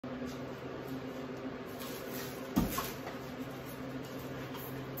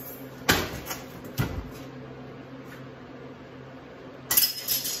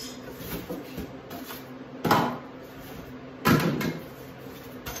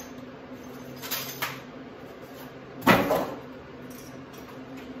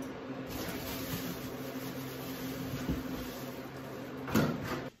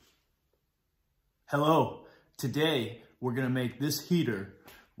Hello, today we're gonna make this heater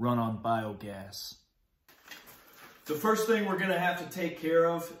run on biogas. The first thing we're gonna have to take care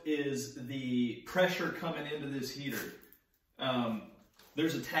of is the pressure coming into this heater.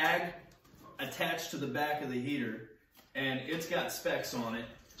 There's a tag attached to the back of the heater and it's got specs on it.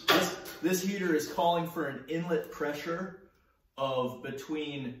 This heater is calling for an inlet pressure of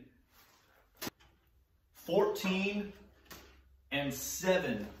between 14 and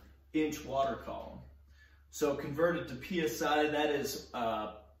 7-inch water column. So converted to PSI, that is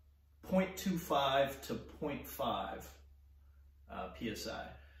 0.25 to 0.5 PSI.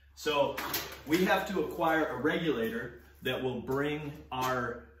 So we have to acquire a regulator that will bring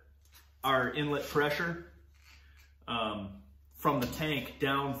our inlet pressure from the tank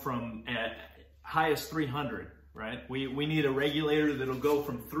down from at highest 300, right? We need a regulator that'll go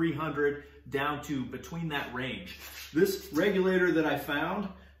from 300 down to between that range. This regulator that I found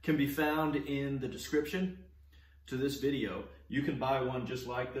can be found in the description to this video. You can buy one just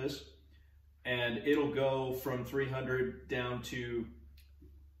like this and it'll go from 300 down to,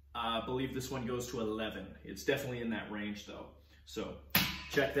 I believe this one goes to 11. It's definitely in that range though. So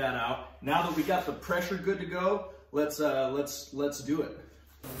check that out. Now that we got the pressure good to go, let's do it.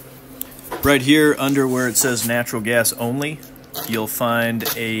 Right here under where it says natural gas only, you'll find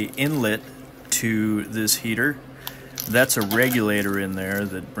a inlet to this heater. That's a regulator in there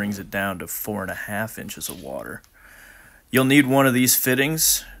that brings it down to 4.5 inches of water. You'll need one of these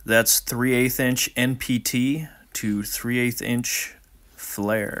fittings. That's 3/8 inch NPT to 3/8 inch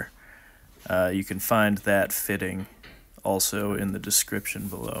flare. You can find that fitting also in the description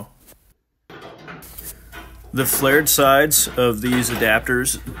below. The flared sides of these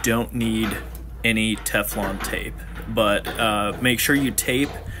adapters don't need any Teflon tape, but make sure you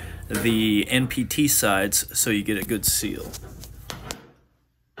tape the NPT sides so you get a good seal.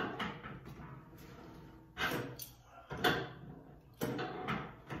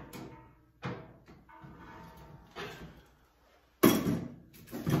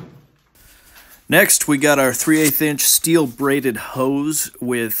 Next, we got our 3/8 inch steel braided hose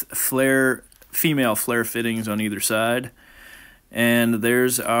with female flare fittings on either side. And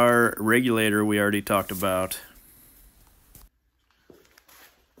there's our regulator we already talked about.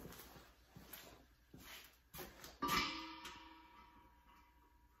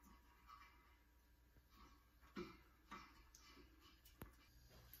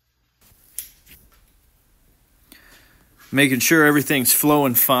 Making sure everything's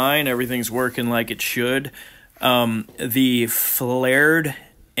flowing fine, everything's working like it should. The flared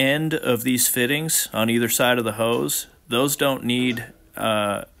end of these fittings on either side of the hose, those don't need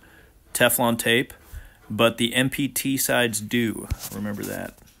Teflon tape, but the NPT sides do. Remember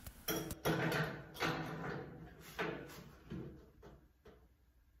that.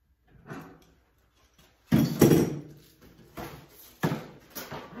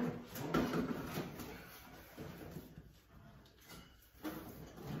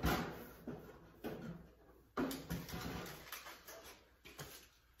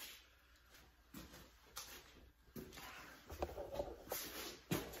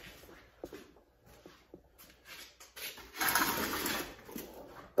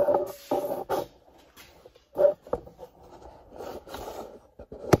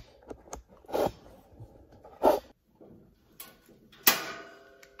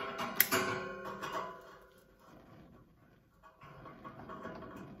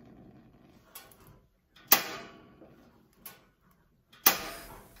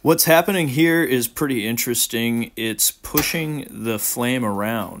 What's happening here is pretty interesting. It's pushing the flame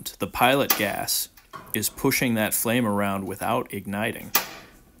around. The pilot gas is pushing that flame around without igniting.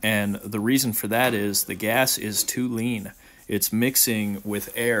 And the reason for that is the gas is too lean. It's mixing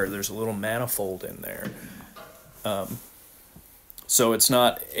with air. There's a little manifold in there. So it's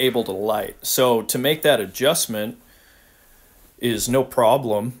not able to light. So to make that adjustment is no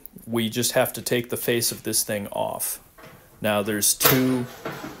problem. We just have to take the face of this thing off. Now there's 2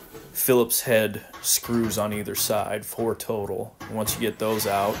 Phillips head screws on either side, 4 total. Once you get those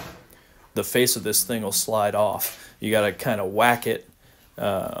out, the face of this thing will slide off. You got to kind of whack it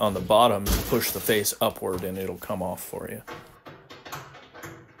on the bottom and push the face upward and it'll come off for you.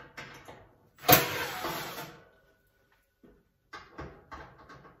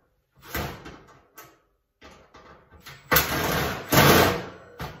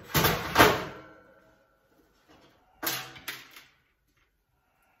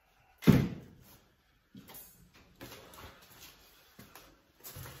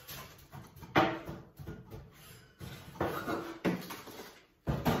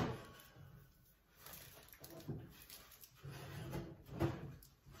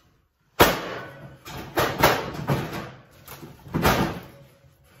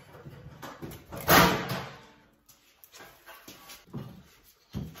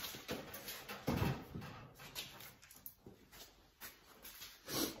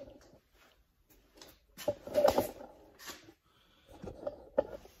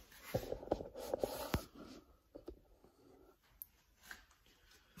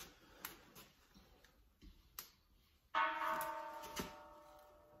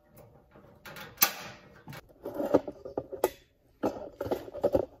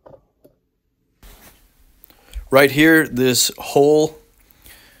 Right here, this hole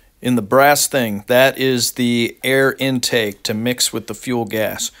in the brass thing, that is the air intake to mix with the fuel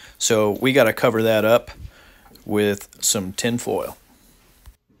gas. So we got to cover that up with some tin foil.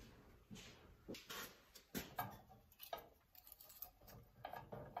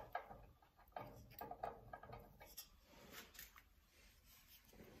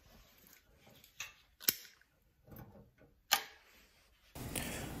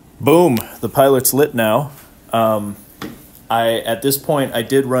 Boom, the pilot's lit now. At this point, I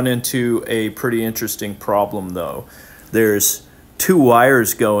did run into a pretty interesting problem though. There's two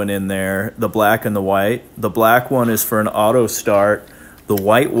wires going in there, the black and the white. The black one is for an auto start. The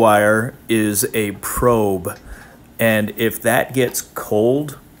white wire is a probe. And if that gets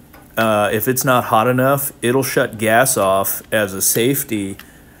cold, if it's not hot enough, it'll shut gas off as a safety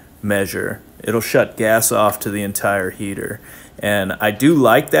measure. It'll shut gas off to the entire heater. And I do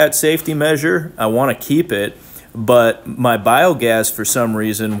like that safety measure. I want to keep it. But my biogas, for some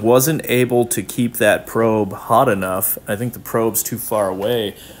reason, wasn't able to keep that probe hot enough. I think the probe's too far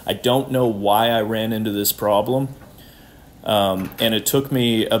away. I don't know why I ran into this problem. And it took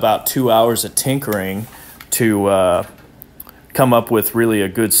me about 2 hours of tinkering to come up with really a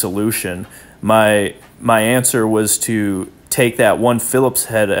good solution. My answer was to take that one Phillips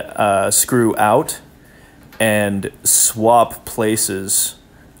head screw out and swap places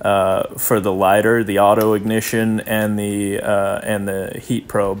for the lighter, the auto ignition, and the heat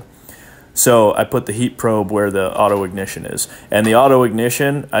probe. So I put the heat probe where the auto ignition is. And the auto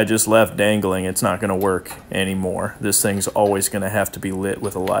ignition, I just left dangling. It's not going to work anymore. This thing's always going to have to be lit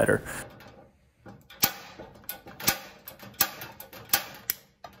with a lighter.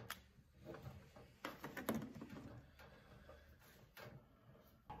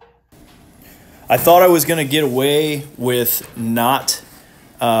 I thought I was going to get away with not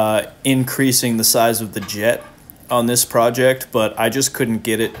increasing the size of the jet on this project, but I just couldn't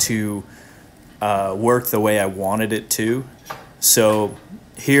get it to work the way I wanted it to. So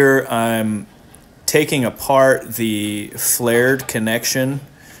here I'm taking apart the flared connection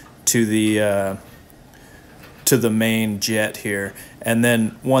to the main jet here, and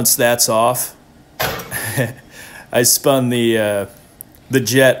then once that's off, I spun the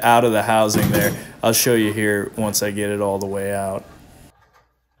jet out of the housing there. I'll show you here once I get it all the way out.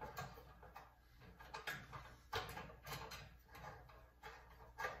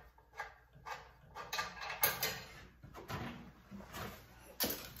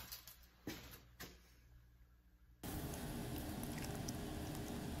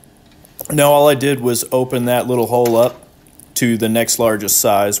 Now all I did was open that little hole up to the next largest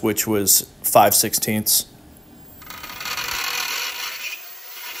size, which was 5/16.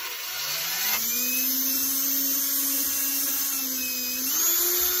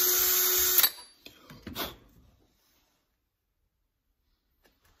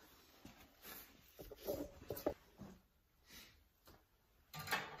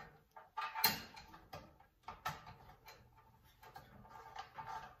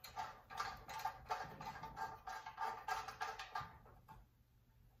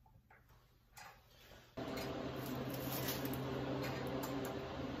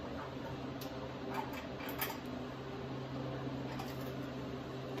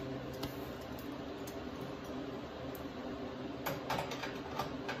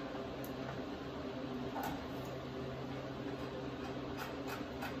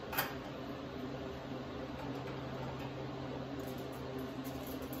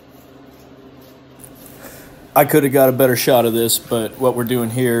 I could have got a better shot of this, but what we're doing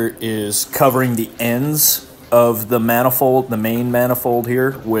here is covering the ends of the manifold, the main manifold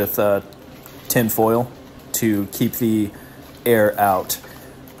here, with tin foil to keep the air out.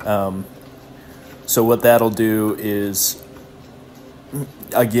 So what that'll do is,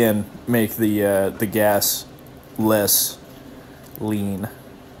 again, make the gas less lean,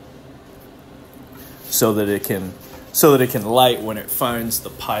 so that it can light when it finds the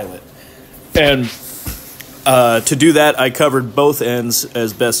pilot. And to do that, I covered both ends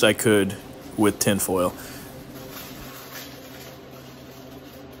as best I could with tin foil.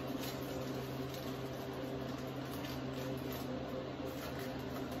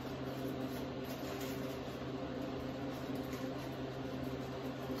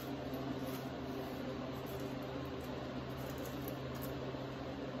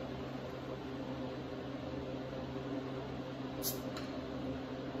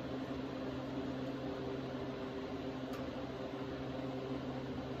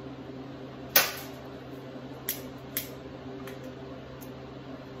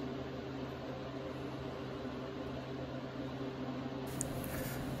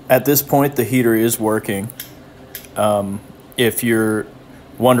 At this point, the heater is working. If you're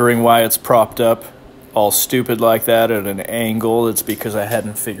wondering why it's propped up all stupid like that at an angle, it's because I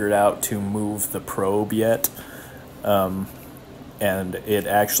hadn't figured out to move the probe yet. And it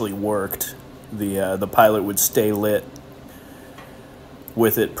actually worked. The pilot would stay lit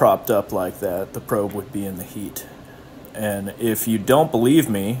with it propped up like that. The probe would be in the heat. And if you don't believe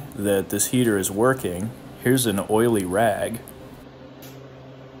me that this heater is working, here's an oily rag.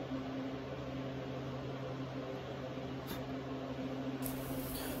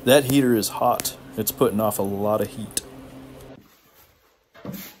 That heater is hot. It's putting off a lot of heat.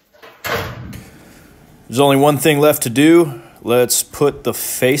 There's only one thing left to do. Let's put the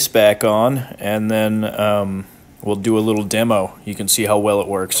face back on, and then we'll do a little demo. You can see how well it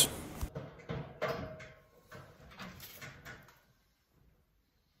works.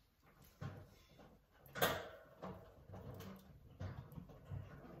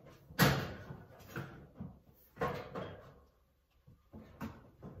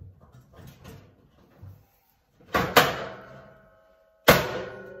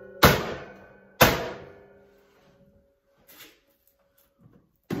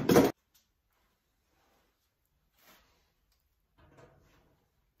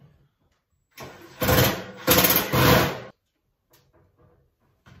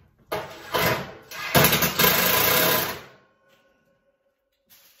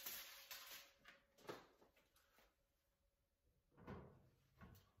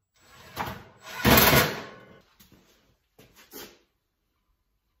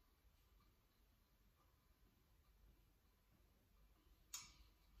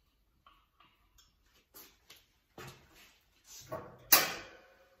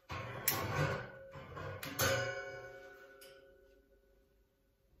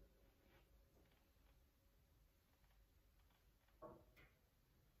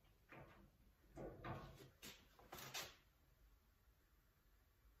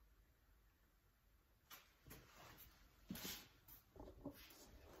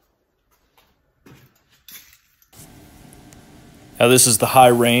 Now this is the high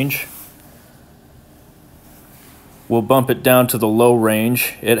range. We'll bump it down to the low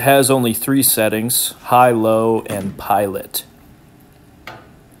range. It has only 3 settings: high, low, and pilot.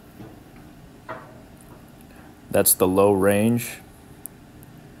 That's the low range.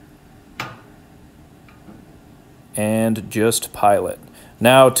 And just pilot.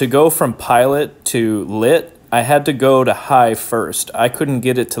 Now to go from pilot to lit, I had to go to high first. I couldn't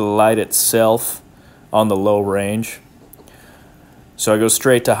get it to light itself on the low range. So I go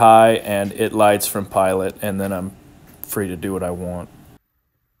straight to high and it lights from pilot, and then I'm free to do what I want.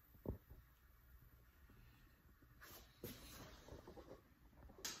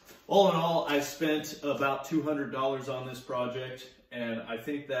 All in all, I spent about $200 on this project, and I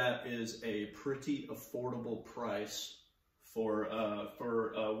think that is a pretty affordable price for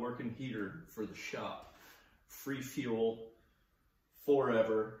a working heater for the shop. Free fuel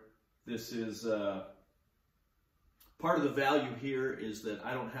forever. This is part of the value here is that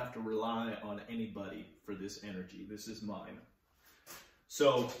I don't have to rely on anybody for this energy. This is mine.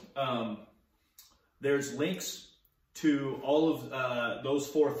 So there's links to all of those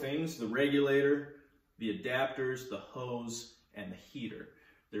 4 things: the regulator, the adapters, the hose, and the heater.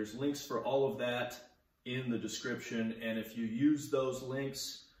 There's links for all of that in the description, and if you use those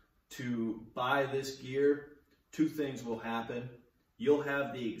links to buy this gear, 2 things will happen. You'll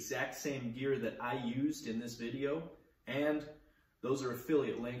have the exact same gear that I used in this video, and those are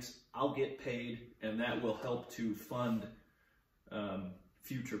affiliate links. I'll get paid, and that will help to fund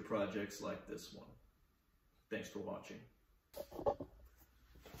future projects like this one. Thanks for watching.